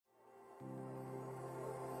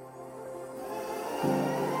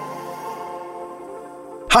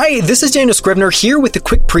Hi, this is Daniel Scribner here with a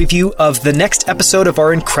quick preview of the next episode of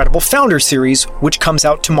our Incredible Founder series, which comes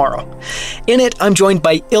out tomorrow. In it, I'm joined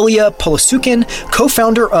by Ilya Polosukhin,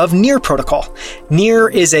 co-founder of Near Protocol. Near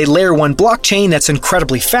is a Layer 1 blockchain that's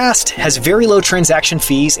incredibly fast, has very low transaction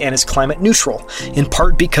fees, and is climate neutral, in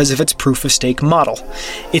part because of its proof-of-stake model.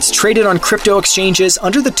 It's traded on crypto exchanges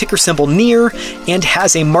under the ticker symbol NEAR and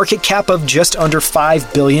has a market cap of just under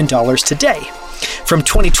 $5 billion today. From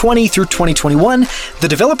 2020 through 2021, the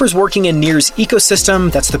developers working in Near's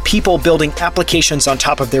ecosystem, that's the people building applications on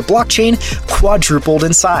top of their blockchain, quadrupled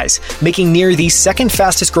in size, making Near the second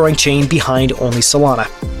fastest growing chain behind only Solana.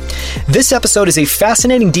 This episode is a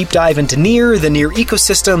fascinating deep dive into Near, the Near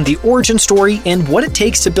ecosystem, the origin story, and what it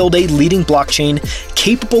takes to build a leading blockchain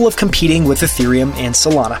capable of competing with Ethereum and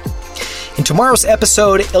Solana. In tomorrow's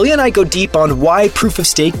episode, Ilya and I go deep on why proof of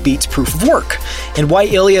stake beats proof of work, and why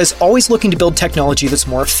Ilya is always looking to build technology that's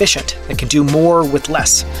more efficient, that can do more with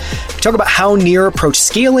less. We talk about how Near approached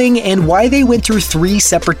scaling and why they went through 3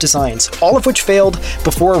 separate designs, all of which failed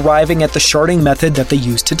before arriving at the sharding method that they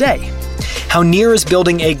use today. How Near is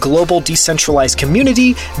building a global decentralized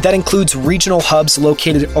community that includes regional hubs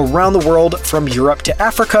located around the world from Europe to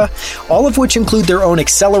Africa, all of which include their own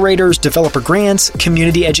accelerators, developer grants,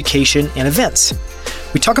 community education, and events.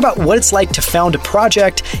 We talk about what it's like to found a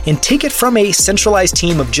project and take it from a centralized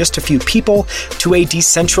team of just a few people to a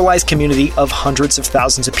decentralized community of hundreds of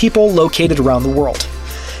thousands of people located around the world.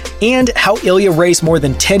 And how Ilya raised more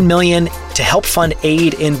than $10 million to help fund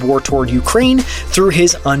aid in war toward Ukraine through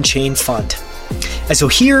his Unchained Fund. As you'll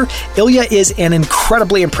hear, Ilya is an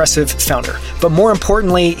incredibly impressive founder, but more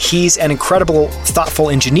importantly, he's an incredible, thoughtful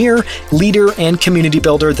engineer, leader, and community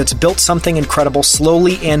builder that's built something incredible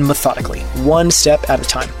slowly and methodically, one step at a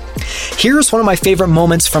time. Here's one of my favorite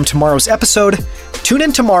moments from tomorrow's episode. Tune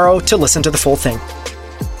in tomorrow to listen to the full thing.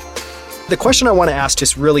 The question I want to ask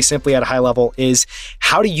just really simply at a high level is,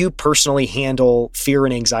 how do you personally handle fear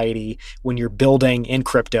and anxiety when you're building in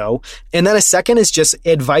crypto? And then a second is just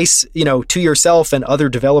advice, to yourself and other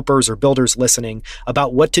developers or builders listening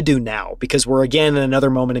about what to do now, because we're again in another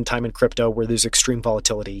moment in time in crypto where there's extreme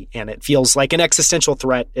volatility and it feels like an existential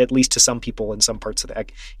threat, at least to some people in some parts of the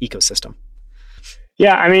ecosystem.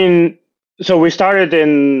 Yeah, So we started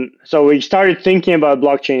thinking about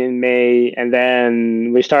blockchain in May, and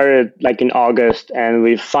then we started in August, and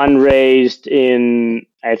we fundraised in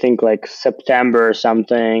I think September or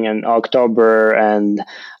something, and October, and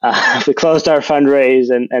we closed our fundraise,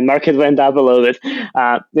 and market went up a little bit.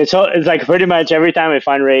 It's pretty much every time we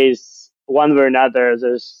fundraise, one way or another,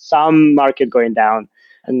 there's some market going down,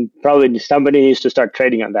 and probably somebody needs to start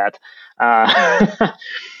trading on that.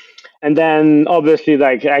 And then obviously,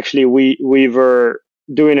 we were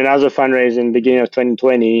doing another fundraise in the beginning of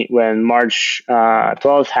 2020 when March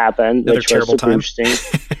 12th happened, Another which was super time. interesting.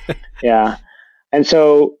 Yeah. And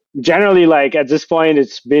so generally, at this point,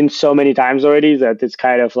 it's been so many times already that it's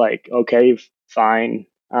kind of okay, fine.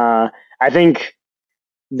 I think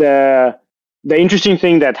the interesting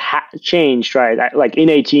thing that changed, right? In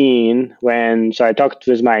 2018, I talked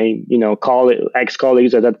with my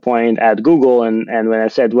ex-colleagues at that point at Google, and when I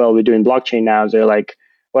said, well, we're doing blockchain now, they're like,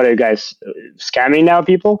 what are you guys scamming now,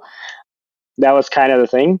 people? That was kind of the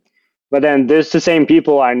thing. But then the same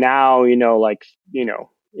people are now,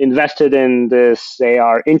 invested in this. They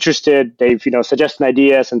are interested. They've suggested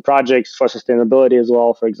ideas and projects for sustainability as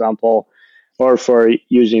well, for example, or for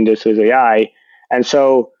using this with AI. And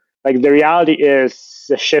so the reality is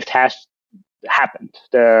the shift has happened.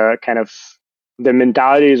 The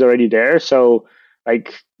mentality is already there. So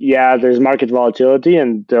there's market volatility,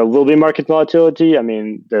 and there will be market volatility.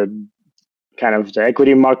 The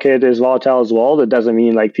equity market is volatile as well. That doesn't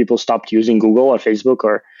mean people stopped using Google or Facebook,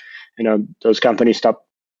 or those companies stopped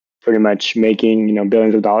pretty much making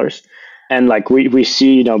billions of dollars. And we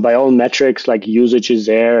see by all metrics, usage is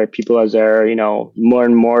there, people are there, more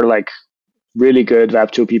and more really good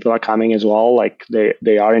Web2 people are coming as well.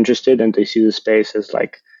 They are interested, and they see the space as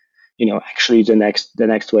actually the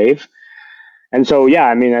next wave. And so,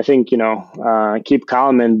 I think, keep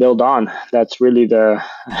calm and build on. That's really the...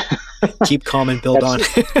 Keep calm and build on.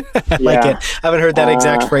 I yeah. like it. I haven't heard that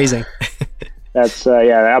exact phrasing. That's,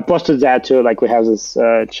 I posted that too. We have this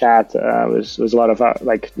chat with a lot of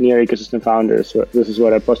Near ecosystem founders. So this is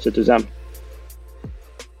what I posted to them.